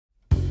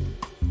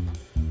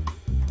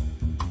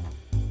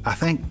I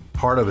think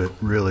part of it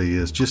really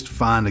is just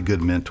find a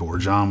good mentor.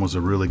 John was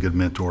a really good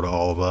mentor to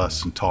all of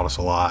us and taught us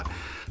a lot.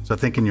 So I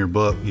think in your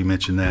book you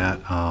mentioned that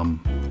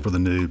for the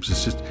noobs.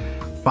 It's just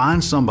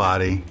find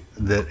somebody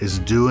that is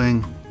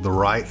doing the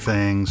right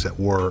things at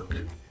work,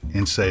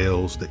 in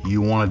sales, that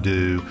you want to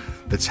do,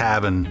 that's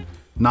having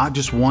not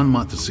just 1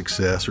 month of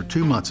success or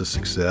 2 months of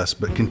success,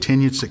 but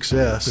continued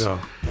success. Yeah.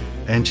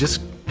 And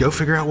just go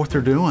figure out what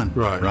they're doing.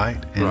 Right.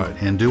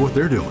 And do what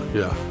they're doing.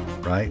 Yeah.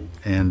 Right.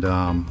 And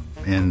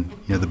you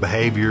know, the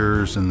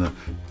behaviors and the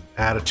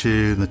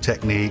attitude and the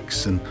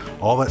techniques and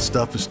all that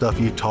stuff is stuff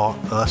you taught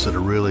us at a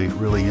really,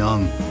 really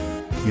young,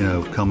 you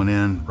know, coming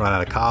in right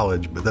out of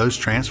college. But those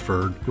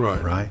transferred.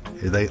 Right.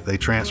 They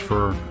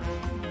transfer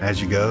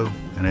as you go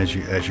and as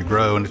you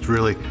grow. And it's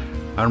really,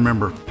 I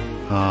remember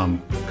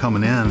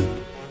coming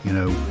in, you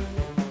know,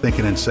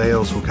 thinking in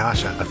sales, well,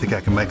 gosh, I think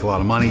I can make a lot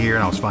of money here,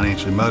 and I was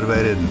financially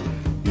motivated.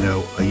 And you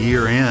know, a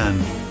year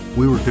in,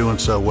 we were doing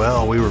so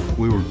well. We were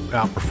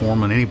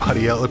outperforming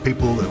anybody else, the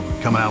people that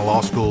were coming out of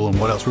law school and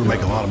what else. We were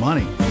making a lot of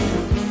money.